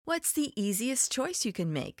What's the easiest choice you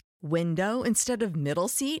can make? Window instead of middle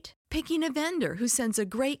seat? Picking a vendor who sends a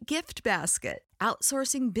great gift basket?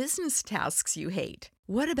 Outsourcing business tasks you hate?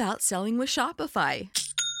 What about selling with Shopify?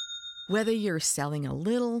 Whether you're selling a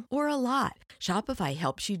little or a lot, Shopify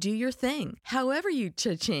helps you do your thing, however you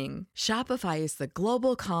cha-ching. Shopify is the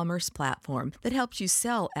global commerce platform that helps you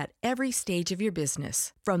sell at every stage of your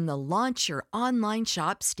business. From the launch your online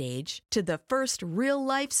shop stage to the first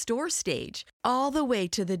real-life store stage, all the way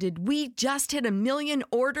to the did we just hit a million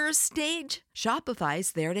orders stage.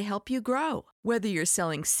 Shopify's there to help you grow. Whether you're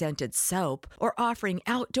selling scented soap or offering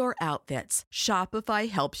outdoor outfits, Shopify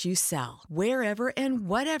helps you sell. Wherever and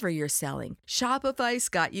whatever you're selling, Shopify's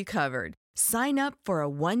got you covered. Sign up for a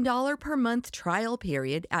 $1 per month trial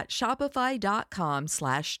period at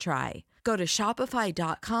shopify.com/try. Go to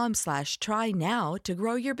shopify.com/try now to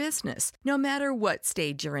grow your business, no matter what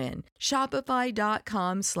stage you're in.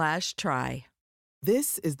 Shopify.com/try.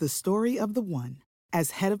 This is the story of the one.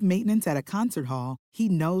 As head of maintenance at a concert hall, he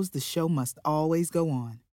knows the show must always go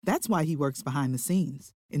on. That's why he works behind the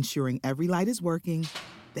scenes, ensuring every light is working,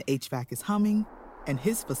 the HVAC is humming, and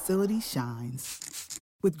his facility shines.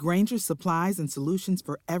 With Grainger's supplies and solutions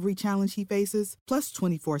for every challenge he faces, plus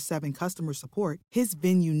 24/7 customer support, his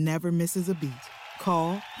venue never misses a beat.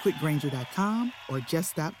 Call quickgrainger.com or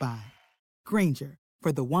just stop by. Grainger,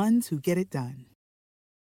 for the ones who get it done.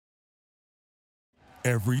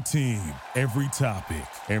 Every team, every topic,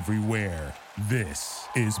 everywhere. This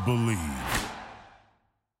is Believe.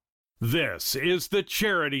 This is the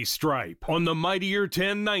Charity Stripe on the Mightier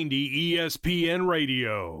 1090 ESPN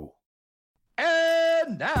Radio.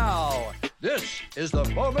 And now, this is the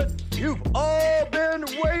moment you've all been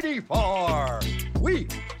waiting for. We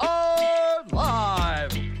are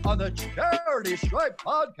live on the Charity Stripe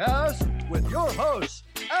podcast with your hosts,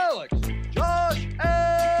 Alex, Josh,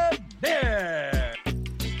 and Nick.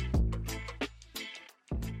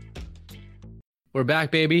 We're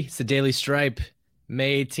back, baby. It's the Daily Stripe,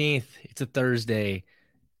 May 18th. It's a Thursday.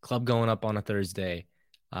 Club going up on a Thursday.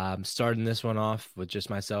 Starting this one off with just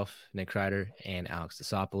myself, Nick Kreider, and Alex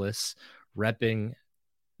Desopoulos, repping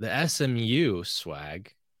the SMU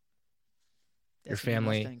swag. Your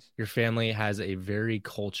family has a very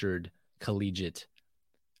cultured, collegiate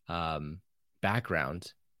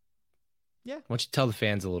background. Yeah. Why don't you tell the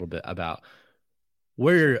fans a little bit about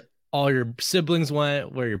where all your siblings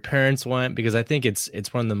went, where your parents went, because I think it's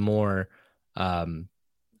one of the more,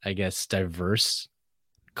 diverse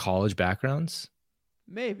college backgrounds.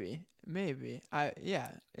 Maybe.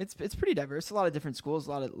 It's pretty diverse. A lot of different schools,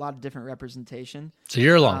 a lot of different representation. So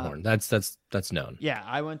you're a Longhorn. That's known. Yeah,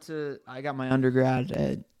 I got my undergrad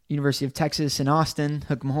at University of Texas in Austin,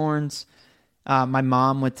 Hook 'em Horns. My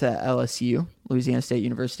mom went to LSU, Louisiana State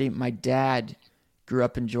University. My dad grew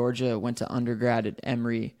up in Georgia, went to undergrad at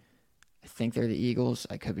Emory. I think they're the Eagles.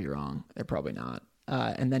 I could be wrong. They're probably not.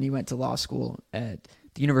 And then he went to law school at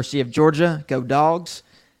the University of Georgia. Go Dogs.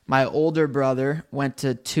 My older brother went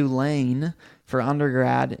to Tulane for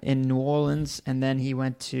undergrad in New Orleans, and then he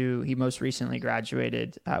most recently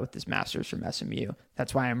graduated with his master's from SMU.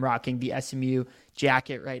 That's why I'm rocking the SMU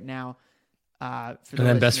jacket right now. And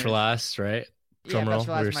then best for last, right? Yeah, best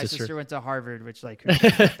for last. My sister went to Harvard, which who cares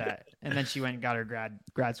about that? And then she went and got her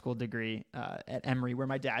grad school degree at Emory, where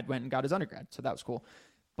my dad went and got his undergrad. So that was cool.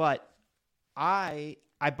 But I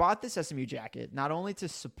bought this SMU jacket not only to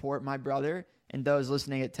support my brother and those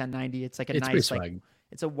listening at 1090. It's like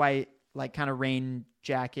it's a white kind of rain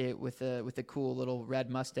jacket with a cool little red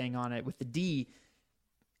Mustang on it with the D.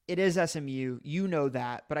 It is SMU, you know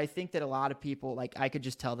that, but I think that a lot of people, I could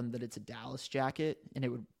just tell them that it's a Dallas jacket and it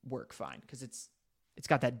would work fine because it's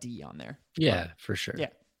got that D on there. Yeah, for sure.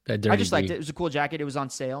 Yeah, that dirty I just liked D. it. It was a cool jacket. It was on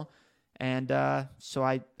sale, and so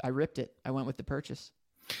I ripped it. I went with the purchase.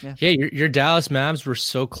 Yeah. Yeah, your Dallas Mavs were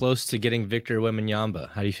so close to getting Victor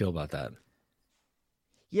Wembanyama. How do you feel about that?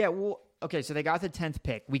 Yeah, well, okay, so they got the 10th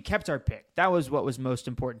pick. We kept our pick. That was what was most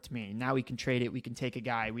important to me. Now we can trade it. We can take a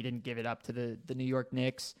guy. We didn't give it up to the New York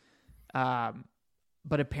Knicks. But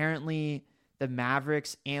apparently the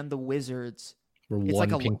Mavericks and the Wizards We're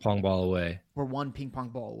one ping pong ball away. We're one ping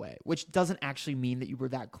pong ball away, which doesn't actually mean that you were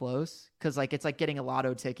that close, because it's like getting a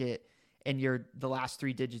lotto ticket and the last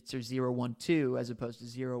three digits are 012 as opposed to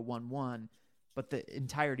 011. But the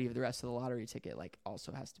entirety of the rest of the lottery ticket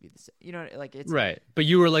also has to be the same. You know, it's right. But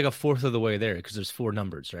you were a fourth of the way there because there's four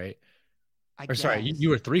numbers, right? Sorry,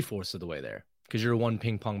 you were 3/4 of the way there because you're one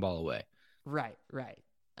ping pong ball away. Right.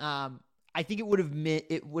 I think it would have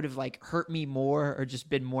hurt me more or just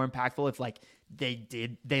been more impactful if they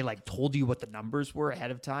told you what the numbers were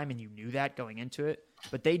ahead of time and you knew that going into it.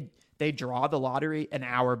 But they draw the lottery an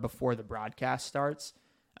hour before the broadcast starts.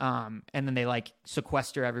 And then they like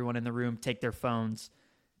sequester everyone in the room, take their phones.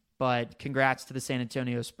 But congrats to the San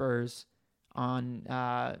Antonio Spurs on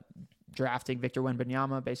drafting Victor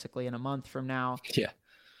Wembanyama basically in a month from now. Yeah.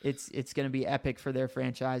 It's going to be epic for their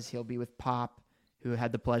franchise. He'll be with Pop, who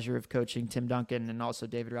had the pleasure of coaching Tim Duncan and also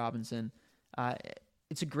David Robinson.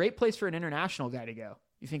 It's a great place for an international guy to go.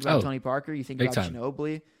 You think about Tony Parker, you think about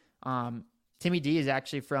Ginobili. Timmy D is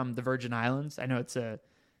actually from the Virgin Islands. I know it's a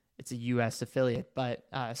U.S. affiliate, but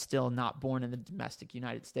still not born in the domestic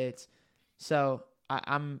United States. So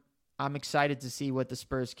I'm excited to see what the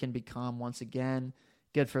Spurs can become once again.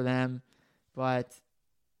 Good for them. But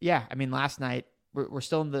yeah, I mean, last night we're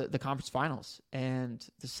still in the conference finals, and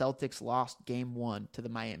the Celtics lost game 1 to the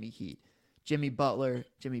Miami Heat. Jimmy Butler,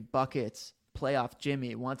 Jimmy Buckets, playoff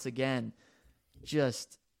Jimmy once again,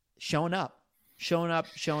 just showing up, showing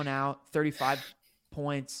out, 35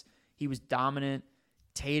 points. He was dominant.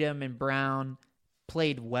 Tatum and Brown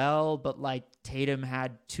played well, but like Tatum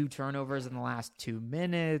had 2 turnovers in the last 2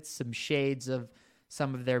 minutes, some shades of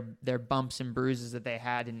some of their bumps and bruises that they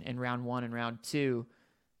had in round 1 and round 2.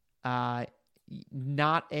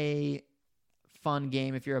 Not a fun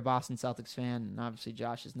game if you're a Boston Celtics fan, and obviously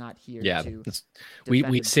Josh is not here. Yeah, to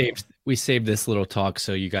we saved this little talk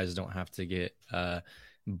so you guys don't have to get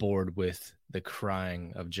bored with the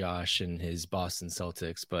crying of Josh and his Boston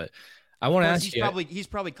Celtics. But I want to ask you. He's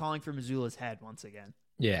probably calling for Missoula's head once again.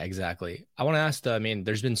 Yeah, exactly. I want to ask, I mean,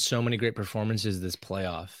 there's been so many great performances this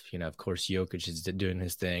playoff. You know, of course, Jokic is doing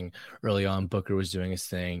his thing. Early on, Booker was doing his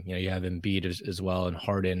thing. You know, you have Embiid as well, and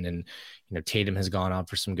Harden, and, you know, Tatum has gone on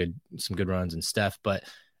for some good runs, and Steph. But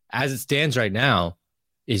as it stands right now,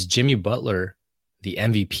 is Jimmy Butler the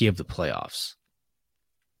MVP of the playoffs?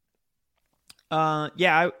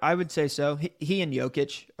 Yeah, I would say so. He and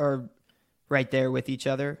Jokic are right there with each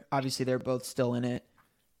other. Obviously, they're both still in it.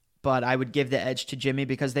 But I would give the edge to Jimmy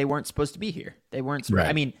because they weren't supposed to be here. They weren't. Right.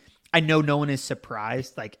 I mean, I know no one is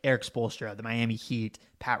surprised. Like Eric Spoelstra, the Miami Heat,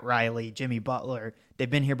 Pat Riley, Jimmy Butler. They've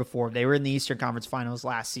been here before. They were in the Eastern Conference Finals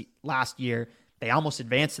last year. They almost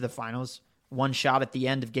advanced to the finals. One shot at the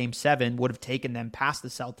end of Game 7 would have taken them past the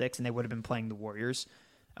Celtics, and they would have been playing the Warriors.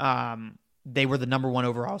 They were the number 1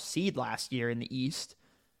 overall seed last year in the East.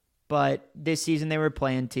 But this season they were a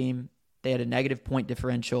play-in team. They had a negative point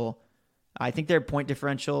differential. I think their point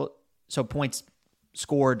differential, so points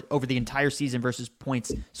scored over the entire season versus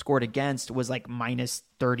points scored against, was like minus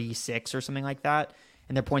 36 or something like that.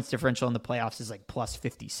 And their points differential in the playoffs is like plus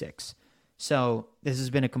 56. So this has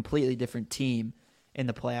been a completely different team in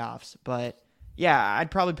the playoffs. But yeah, I'd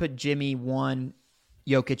probably put Jimmy 1,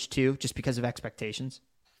 Jokic 2, just because of expectations.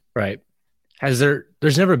 Right.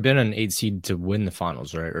 There's never been an 8 seed to win the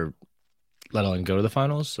finals, right? Or let alone go to the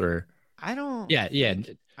finals, or I don't. Yeah.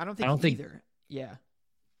 I don't think either. Yeah.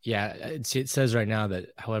 Yeah. It says right now that,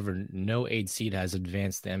 however, no 8 seed has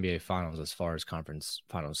advanced the NBA finals as far as conference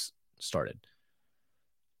finals started.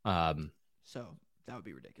 So that would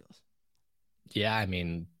be ridiculous. Yeah. I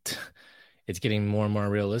mean, it's getting more and more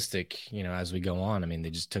realistic, you know, as we go on. I mean, they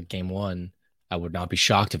just took game 1. I would not be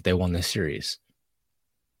shocked if they won this series.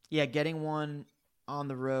 Yeah. Getting one on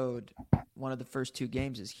the road, one of the first 2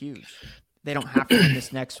 games is huge. They don't have to win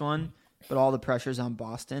this next one, but all the pressure's on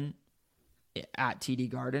Boston at TD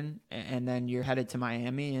Garden, and then you're headed to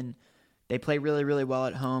Miami, and they play really, really well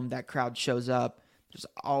at home. That crowd shows up. There's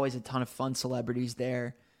always a ton of fun celebrities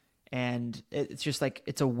there, and it's just like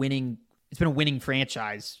it's been a winning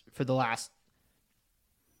franchise for the last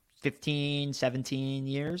 15, 17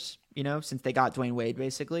 years, you know, since they got Dwayne Wade,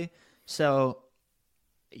 basically. So,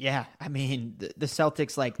 yeah, I mean, the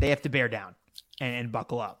Celtics, like, they have to bear down and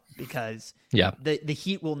buckle up because the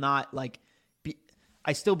Heat will not, like,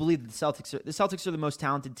 I still believe that the Celtics are the most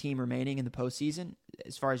talented team remaining in the postseason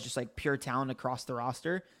as far as just like pure talent across the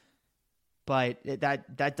roster. But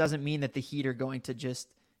that doesn't mean that the Heat are going to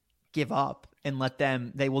just give up and let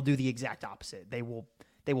them. They will do the exact opposite. They will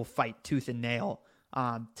fight tooth and nail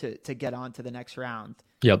to get on to the next round.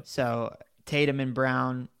 Yep. So Tatum and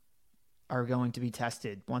Brown are going to be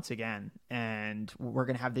tested once again, and we're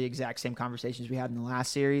going to have the exact same conversations we had in the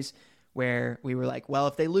last series, where we were like, well,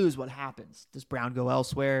 if they lose, what happens? Does Brown go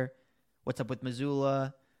elsewhere? What's up with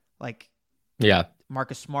Missoula? Like, yeah,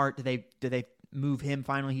 Marcus Smart, do they move him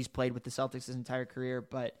finally? He's played with the Celtics his entire career,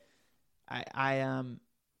 but I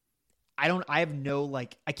have no,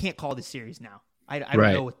 like, I can't call this series now. I don't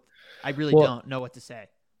know. I really don't know what to say.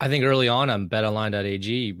 I think early on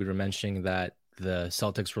betonline.ag, we were mentioning that the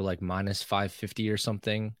Celtics were like minus 550 or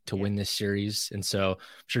something to win this series. And so I'm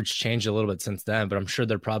sure it's changed a little bit since then, but I'm sure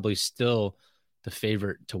they're probably still the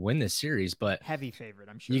favorite to win this series, but heavy favorite,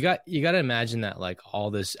 I'm sure. You got to imagine that like all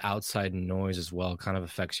this outside noise as well kind of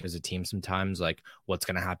affects you as a team sometimes, like what's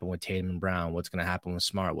going to happen with Tatum and Brown, what's going to happen with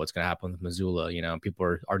Smart, what's going to happen with Missoula. You know, people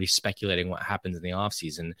are already speculating what happens in the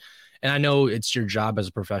offseason. And I know it's your job as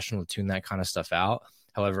a professional to tune that kind of stuff out.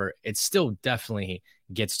 However, it still definitely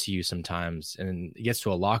gets to you sometimes, and it gets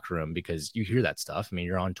to a locker room because you hear that stuff. I mean,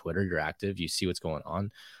 you're on Twitter, you're active, you see what's going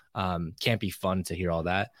on. Can't be fun to hear all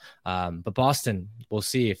that. But Boston, we'll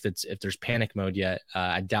see if there's panic mode yet.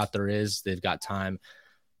 I doubt there is. They've got time.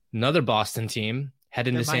 Another Boston team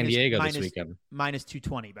heading to San Diego this weekend. Minus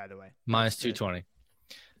 220, by the way. Minus 220.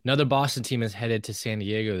 Another Boston team is headed to San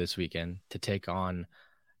Diego this weekend to take on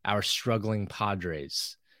our struggling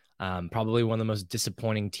Padres. Probably one of the most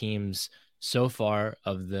disappointing teams so far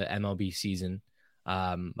of the MLB season.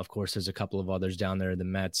 Of course, there's a couple of others down there, the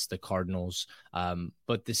Mets, the Cardinals.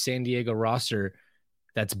 But the San Diego roster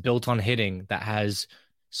that's built on hitting, that has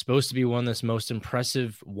supposed to be one of the most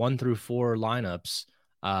impressive 1 through 4 lineups,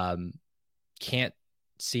 can't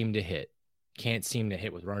seem to hit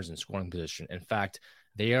with runners in scoring position. In fact,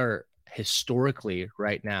 they are historically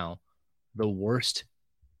right now the worst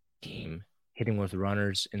team hitting with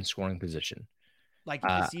runners in scoring position. Like if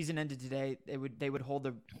the season ended today, they would hold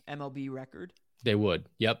the MLB record. They would.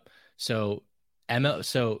 Yep. So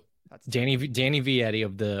Danny Vietti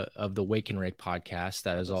of the Wake and Rake podcast,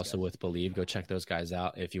 that is also with Believe. Go check those guys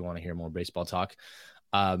out if you want to hear more baseball talk.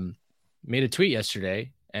 Made a tweet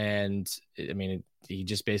yesterday, and I mean, he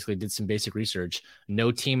just basically did some basic research.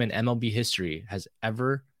 No team in MLB history has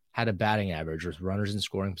ever had a batting average with runners in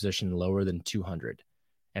scoring position lower than 200.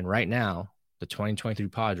 And right now, the 2023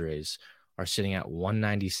 Padres are sitting at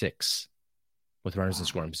 196 with runners in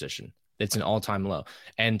scoring position. It's an all-time low.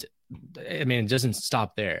 And I mean, it doesn't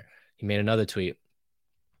stop there. He made another tweet.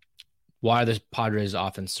 Why are the Padres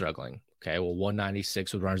offense struggling? Okay, well,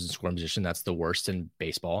 196 with runners in scoring position. That's the worst in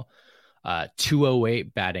baseball.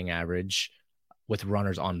 208 batting average with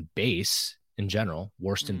runners on base in general,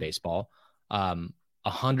 worst in baseball.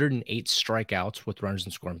 108 strikeouts with runners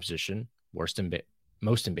in scoring position, most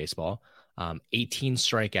in baseball. 18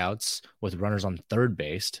 strikeouts with runners on third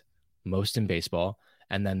base, most in baseball.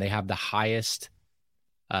 And then they have the highest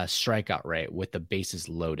strikeout rate with the bases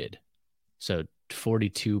loaded. So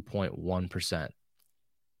 42.1%.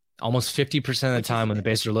 Almost 50% of the time when the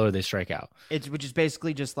bases are loaded, they strike out. Which is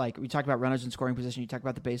basically just like we talk about runners in scoring position. You talk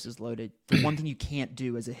about the bases loaded. The one thing you can't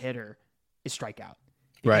do as a hitter is strike out.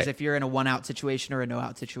 Because if you're in a 1-out situation or a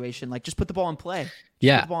no-out situation, like just put the ball in play.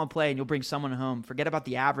 Put the ball in play and you'll bring someone home. Forget about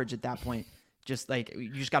the average at that point. Just like you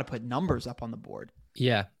just got to put numbers up on the board.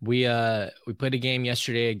 Yeah, we played a game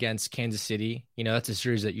yesterday against Kansas City. You know, that's a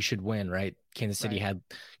series that you should win, right? Kansas City had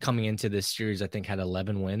coming into this series, I think, had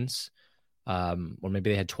 11 wins, or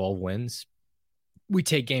maybe they had 12 wins. We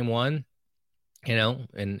take game 1, you know,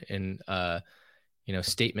 in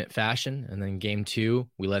statement fashion, and then game 2,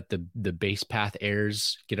 we let the base path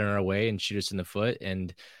errors get in our way and shoot us in the foot,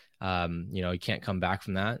 and you can't come back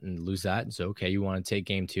from that and lose that. And so, okay, you want to take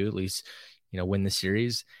game 2, at least, win the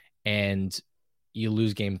series, and you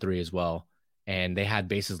lose game 3 as well. And they had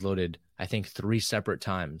bases loaded, I think, 3 separate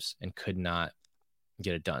times and could not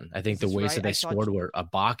get it done. I think the ways that they scored were a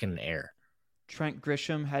balk and an error. Trent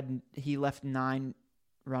Grisham he left 9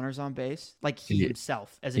 runners on base, like he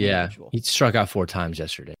himself as an individual. He struck out 4 times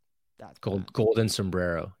yesterday. That's golden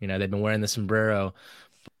sombrero. They've been wearing the sombrero,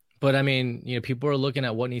 but I mean, people are looking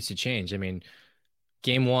at what needs to change. I mean,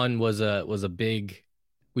 game 1 was a big.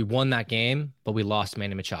 We won that game, but we lost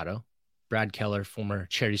Manny Machado. Brad Keller, former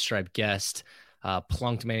Charity Stripe guest,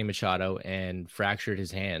 plunked Manny Machado and fractured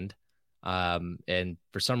his hand. And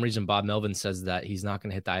for some reason, Bob Melvin says that he's not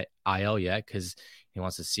going to hit the IL yet because he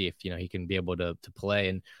wants to see if, he can be able to play.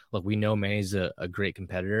 And look, we know Manny's a great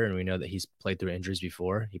competitor, and we know that he's played through injuries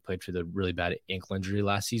before. He played through the really bad ankle injury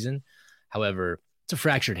last season. However, it's a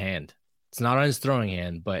fractured hand. It's not on his throwing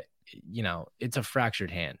hand, but, it's a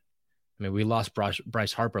fractured hand. I mean, we lost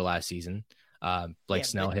Bryce Harper last season. Blake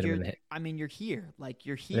Snell hit him in the head. I mean, you're here. Like,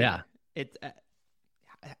 you're here. Yeah.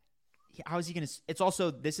 How is he going to – it's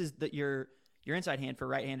also – this is your inside hand for a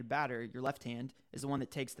right-handed batter. Your left hand is the one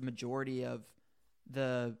that takes the majority of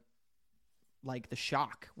the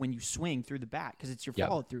shock when you swing through the bat because it's your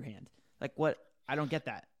follow-through hand. Like, what – I don't get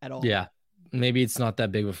that at all. Yeah. Maybe it's not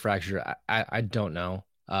that big of a fracture. I don't know.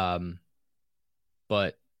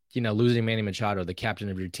 But, losing Manny Machado, the captain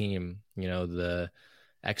of your team, the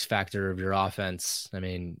X factor of your offense. I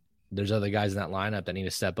mean, there's other guys in that lineup that need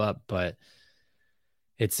to step up, but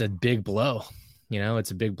it's a big blow.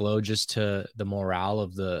 It's a big blow just to the morale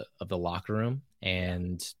of the locker room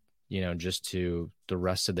and, just to the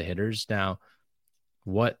rest of the hitters. Now,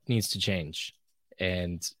 What needs to change?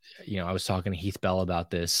 And, I was talking to Heath Bell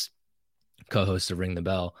about this, co-host of Ring the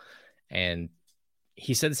Bell, and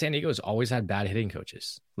he said San Diego has always had bad hitting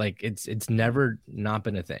coaches. Like it's never not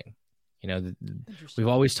been a thing. We've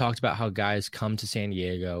always talked about how guys come to San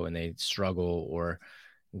Diego and they struggle, or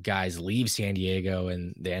guys leave San Diego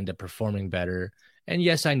and they end up performing better. And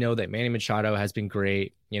yes, I know that Manny Machado has been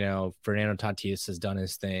great. Fernando Tatis has done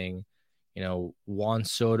his thing. Juan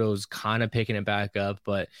Soto's kind of picking it back up,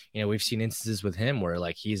 but we've seen instances with him where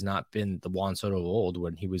like he's not been the Juan Soto of old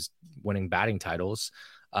when he was winning batting titles.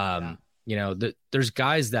 There's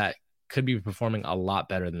guys that could be performing a lot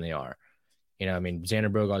better than they are.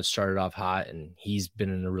 Xander Bogaerts started off hot and he's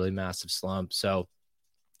been in a really massive slump. So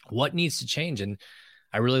what needs to change? And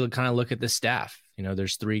I really kind of look at the staff.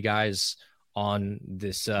 There's 3 guys on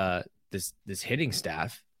this hitting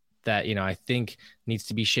staff that, I think needs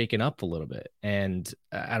to be shaken up a little bit. And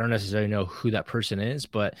I don't necessarily know who that person is,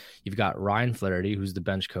 but you've got Ryan Flaherty, who's the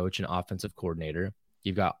bench coach and offensive coordinator.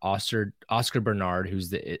 You've got Oscar Bernard,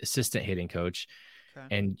 who's the assistant hitting coach.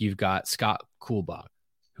 Okay. And you've got Scott Kuhlbach,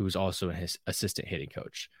 who's also his assistant hitting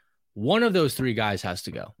coach. One of those 3 guys has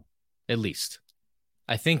to go, at least.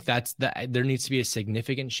 I think there needs to be a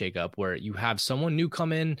significant shakeup where you have someone new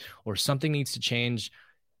come in or something needs to change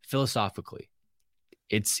philosophically.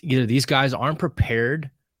 It's either these guys aren't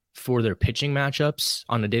prepared for their pitching matchups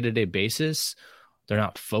on a day-to-day basis, they're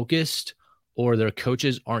not focused, or their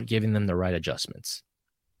coaches aren't giving them the right adjustments.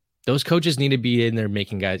 Those coaches need to be in there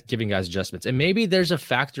giving guys adjustments. And maybe there's a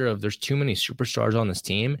factor of there's too many superstars on this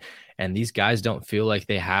team and these guys don't feel like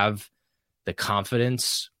they have the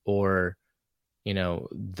confidence or,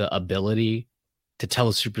 the ability to tell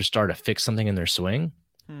a superstar to fix something in their swing.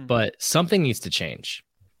 But something needs to change.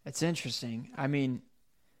 It's interesting. I mean,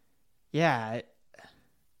 yeah,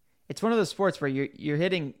 it's one of those sports where you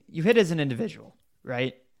hit as an individual,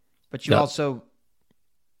 right? But you also,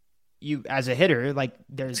 as a hitter, like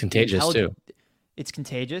it's contagious too. It's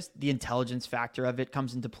contagious. The intelligence factor of it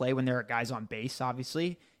comes into play when there are guys on base,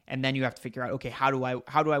 obviously. And then you have to figure out, okay, how do I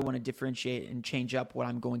want to differentiate and change up what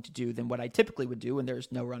I'm going to do than what I typically would do when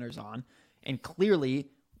there's no runners on? And clearly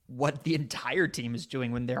what the entire team is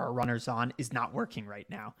doing when there are runners on is not working right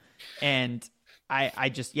now. And I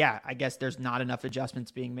guess there's not enough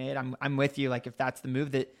adjustments being made. I'm with you. Like if that's the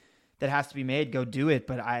move that has to be made, go do it.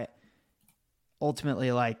 But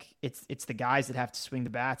ultimately, like it's the guys that have to swing the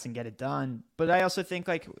bats and get it done. But I also think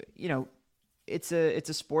it's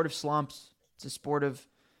a sport of slumps. It's a sport of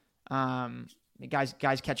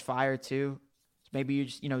guys catch fire too. So maybe you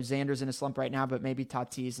just, Xander's in a slump right now, but maybe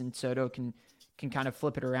Tatis and Soto can kind of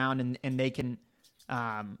flip it around and they can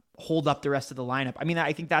hold up the rest of the lineup. I mean,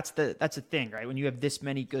 I think that's the thing, right? When you have this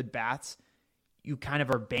many good bats, you kind of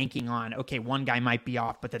are banking on, okay, one guy might be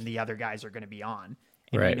off, but then the other guys are going to be on.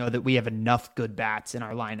 And we know that we have enough good bats in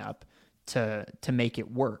our lineup to make it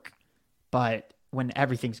work. But when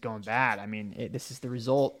everything's going bad, I mean, this is the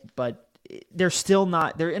result. But they're still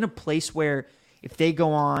not. They're in a place where if they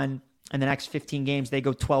go on in the next 15 games, they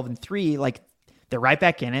go 12-3. Like they're right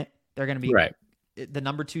back in it. They're going to be the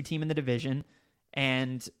number 2 team in the division,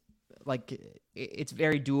 and like it's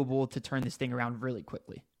very doable to turn this thing around really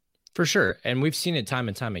quickly. For sure, and we've seen it time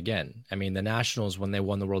and time again. I mean, the Nationals, when they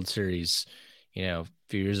won the World Series, a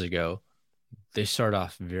few years ago, they started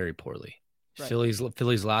off very poorly. Right.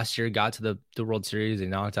 Phillies last year got to the World Series. They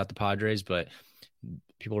knocked out the Padres, but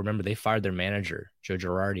people remember they fired their manager, Joe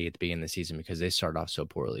Girardi, at the beginning of the season because they started off so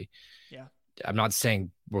poorly. Yeah. I'm not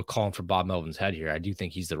saying we're calling for Bob Melvin's head here. I do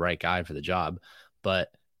think he's the right guy for the job,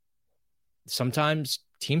 but sometimes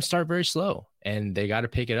teams start very slow and they got to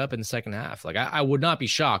pick it up in the second half. Like I would not be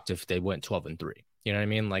shocked if they went 12-3. You know what I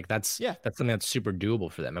mean? Like that's something that's super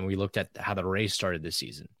doable for them. And we looked at how the Rays started this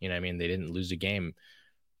season. You know what I mean? They didn't lose a game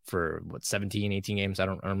for 17, 18 games. I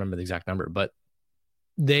don't remember the exact number, but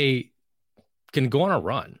they can go on a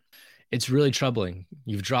run. It's really troubling.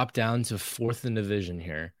 You've dropped down to 4th in division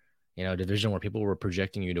here, division where people were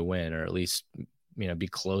projecting you to win, or at least, be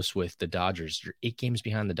close with the Dodgers. You're 8 games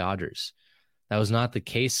behind the Dodgers. That was not the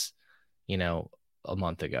case, a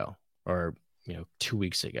month ago or, 2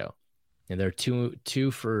 weeks ago. And they're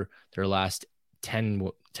two for their last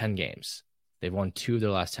 10 games. They've won 2 of their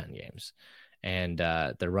last 10 games. And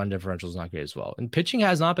their run differential is not great as well. And pitching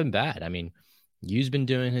has not been bad. I mean, Yu's been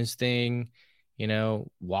doing his thing.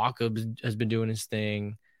 Walker has been doing his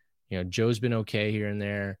thing. Joe's been okay here and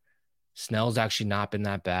there. Snell's actually not been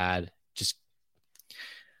that bad. Just,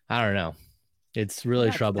 I don't know. It's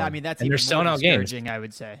really troubling. I mean, that's and even they're selling more out games. discouraging, I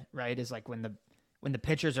would say, right? Is like when the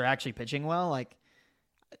pitchers are actually pitching well. Like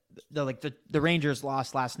the Rangers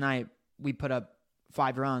lost last night. We put up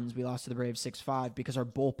 5 runs. We lost to the Braves 6-5 because our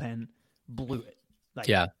bullpen blew it.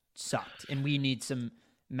 Sucked. And we need some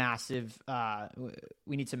massive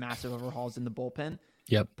overhauls in the bullpen.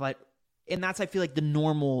 Yep. And that's, I feel like, the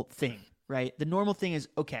normal thing, right? The normal thing is,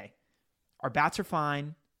 okay, our bats are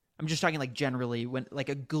fine. I'm just talking like generally when like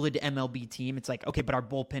a good MLB team, it's like, okay, but our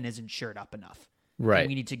bullpen isn't shored up enough. Right. And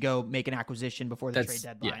we need to go make an acquisition before the trade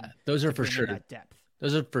deadline. Yeah, those are for sure. That depth.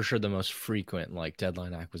 Those are for sure the most frequent like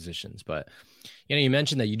deadline acquisitions. But, you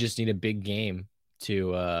mentioned that you just need a big game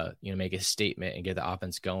to, make a statement and get the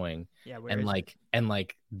offense going. Yeah. And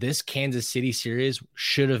this Kansas City series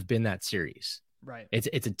should have been that series. Right.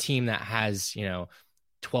 It's a team that has,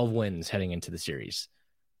 12 wins heading into the series.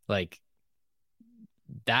 Like,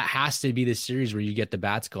 that has to be the series where you get the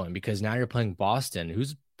bats going, because now you're playing Boston,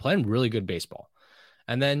 who's playing really good baseball.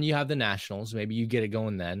 And then you have the Nationals. Maybe you get it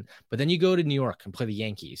going then. But then you go to New York and play the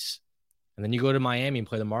Yankees. And then you go to Miami and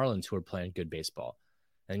play the Marlins, who are playing good baseball.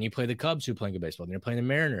 And then you play the Cubs, who are playing good baseball. And you're playing the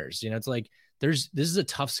Mariners. It's like this is a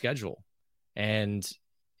tough schedule. And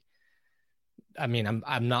I mean,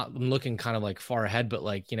 I'm looking kind of like far ahead, but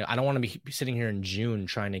like, I don't want to be sitting here in June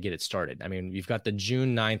trying to get it started. I mean, you've got the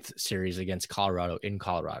June 9th series against Colorado in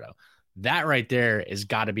Colorado. That right there is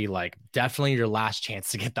got to be like definitely your last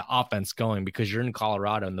chance to get the offense going, because you're in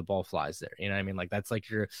Colorado and the ball flies there. You know what I mean? Like, that's like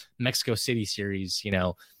your Mexico City series,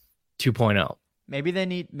 2.0. Maybe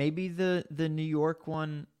the New York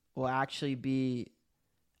one will actually be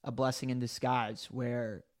a blessing in disguise,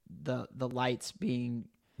 where the lights being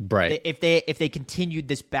bright. If they continued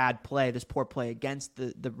this poor play against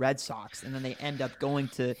the Red Sox, and then they end up going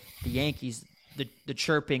to the Yankees, the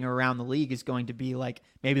chirping around the league is going to be like,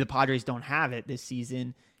 maybe the Padres don't have it this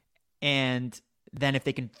season. And then if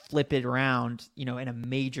they can flip it around, in a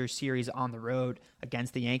major series on the road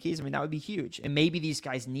against the Yankees, I mean, that would be huge. And maybe these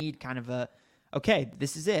guys need kind of okay,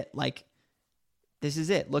 this is it. Like, this is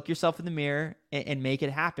it. Look yourself in the mirror and make it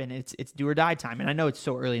happen. It's do or die time. And I know it's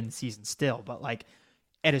so early in the season still, but like,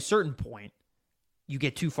 at a certain point, you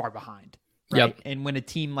get too far behind. Right? Yep. And when a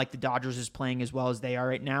team like the Dodgers is playing as well as they are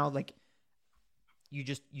right now, like, you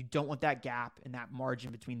don't want that gap and that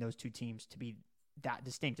margin between those two teams to be that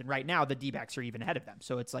distinct. And right now, the D-backs are even ahead of them.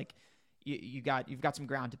 So it's like you've got some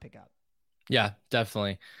ground to pick up. Yeah,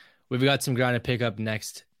 definitely. We've got some ground to pick up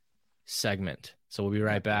next segment. So we'll be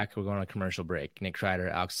right back. We're going on a commercial break. Nick Kreider,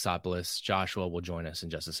 Alex Sopoulos, Joshua will join us in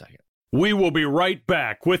just a second. We will be right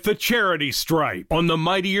back with the Charity Stripe on the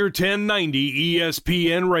Mightier 1090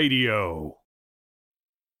 ESPN Radio.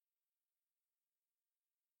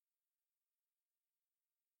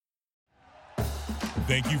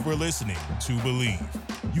 Thank you for listening to Believe.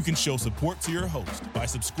 You can show support to your host by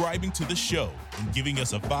subscribing to the show and giving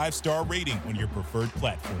us a 5-star rating on your preferred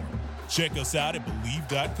platform. Check us out at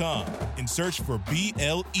Believe.com and search for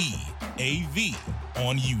BLEAV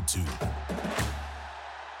on YouTube.